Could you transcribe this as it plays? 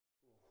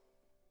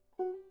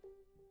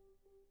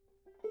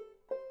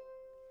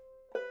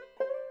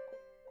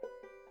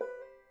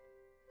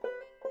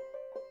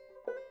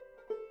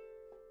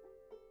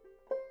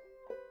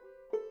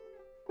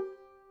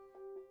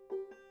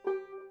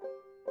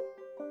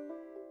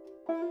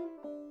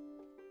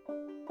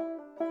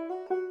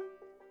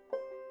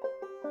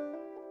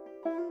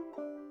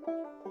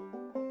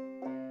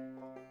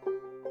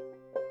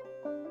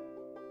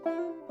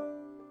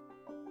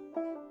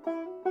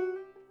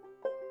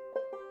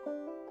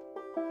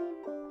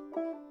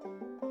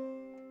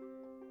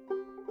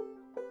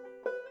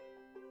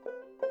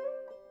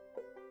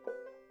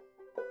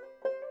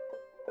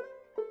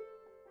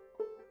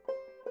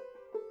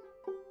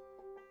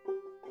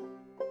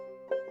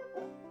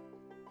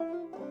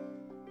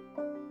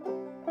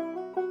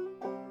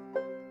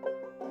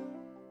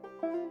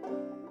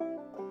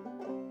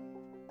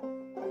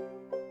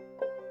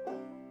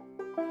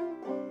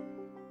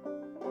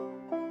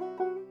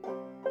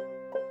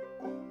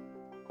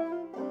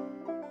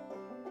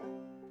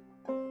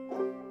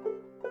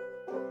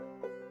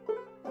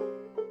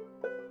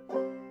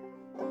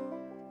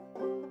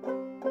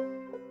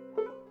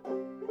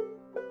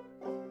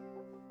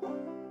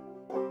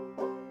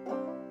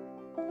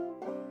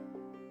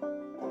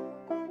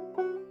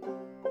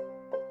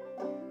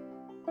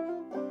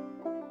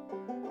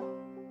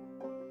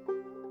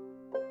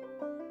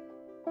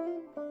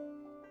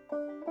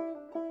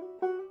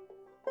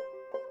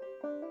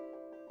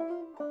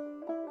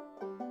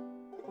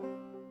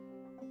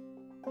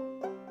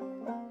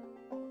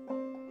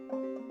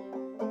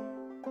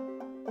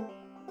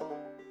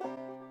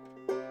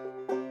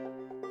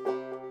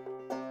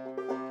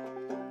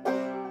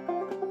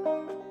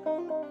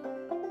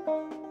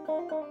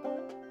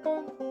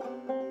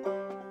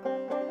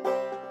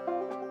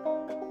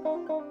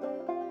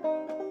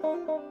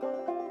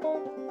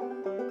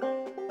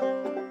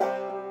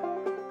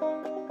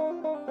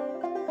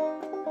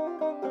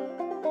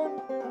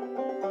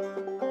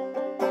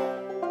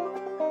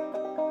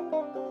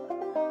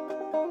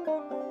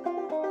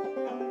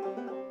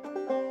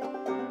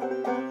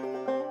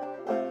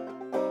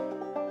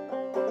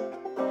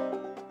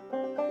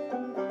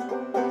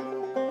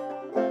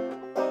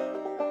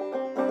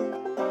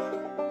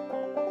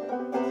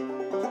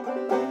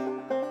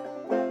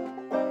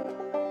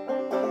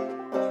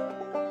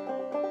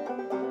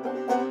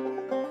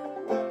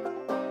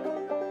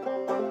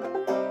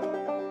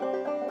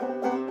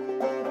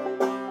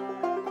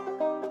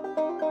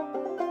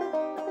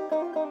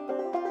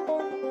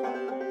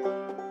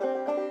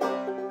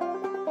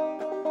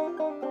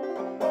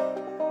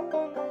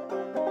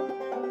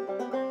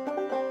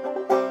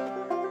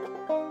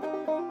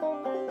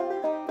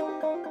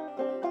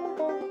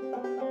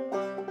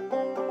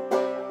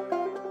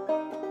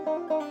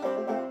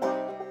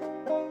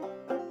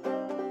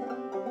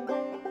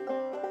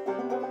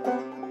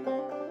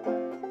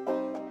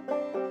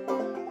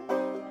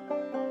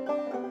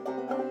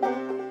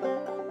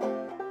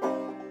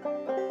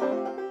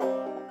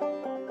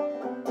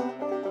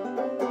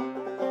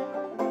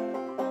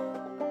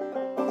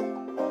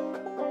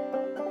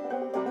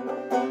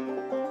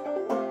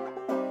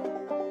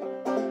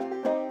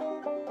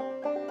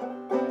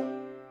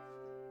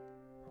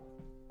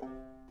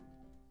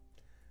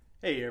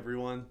Hey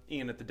everyone,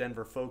 Ian at the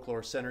Denver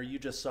Folklore Center. You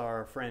just saw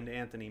our friend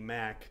Anthony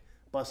Mack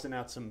busting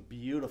out some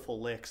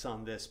beautiful licks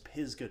on this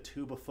Pisgah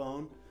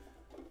Tubaphone.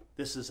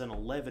 This is an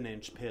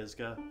 11-inch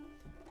Pisgah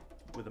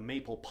with a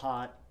maple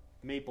pot,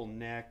 maple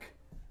neck,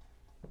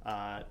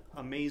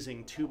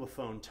 amazing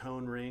Tubaphone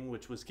tone ring,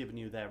 which was giving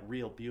you that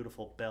real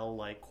beautiful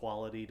bell-like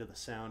quality to the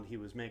sound he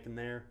was making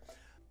there.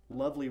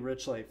 Lovely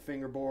rich light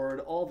fingerboard,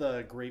 all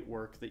the great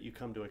work that you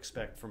come to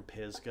expect from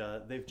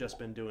Pisgah. They've just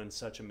been doing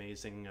such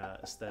amazing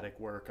aesthetic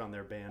work on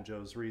their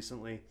banjos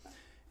recently.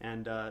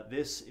 And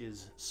this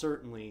is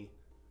certainly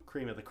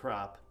cream of the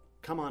crop.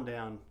 Come on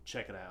down,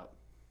 check it out.